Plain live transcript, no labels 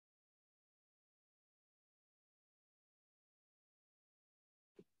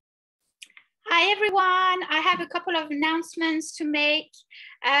Hi everyone, I have a couple of announcements to make.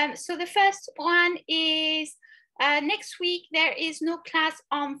 So the first one is next week there is no class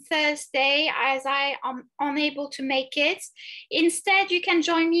on Thursday as I am unable to make it. Instead, you can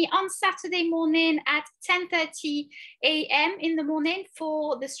join me on Saturday morning at 10:30 a.m. in the morning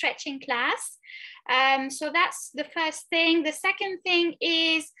for the stretching class. So that's the first thing. The second thing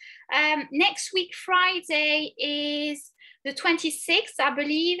is next week Friday is the 26th, I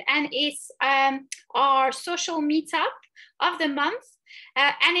believe, and it's our social meetup of the month.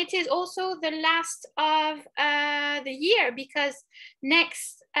 And it is also the last of the year because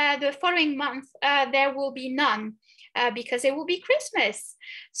the following month, there will be none because it will be Christmas.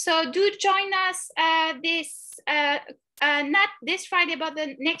 So do join us not this Friday, but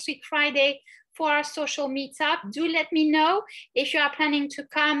the next week Friday for our social meetup. Do let me know if you are planning to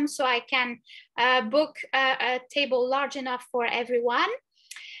come so I can book a table large enough for everyone.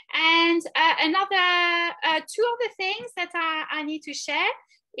 And two other things that I need to share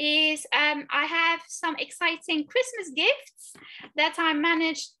is I have some exciting Christmas gifts that I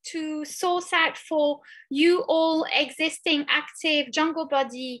managed to source out for you all existing active Jungle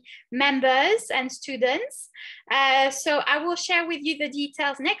Body members and students. So I will share with you the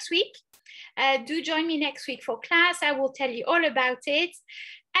details next week. Do join me next week for class. I will tell you all about it.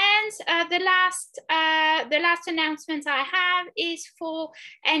 And the last announcement I have is for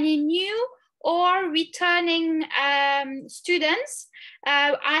any new or returning students.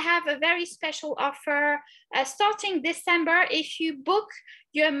 I have a very special offer starting December. If you book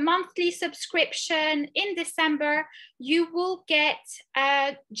your monthly subscription in December, you will get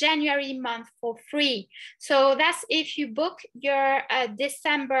January month for free. So that's if you book your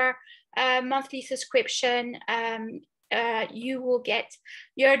December monthly subscription, you will get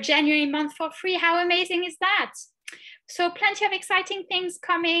your January month for free. How amazing is that? So plenty of exciting things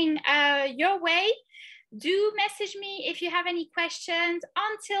coming your way. Do message me if you have any questions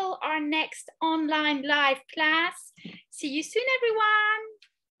until our next online live class. See you soon, everyone.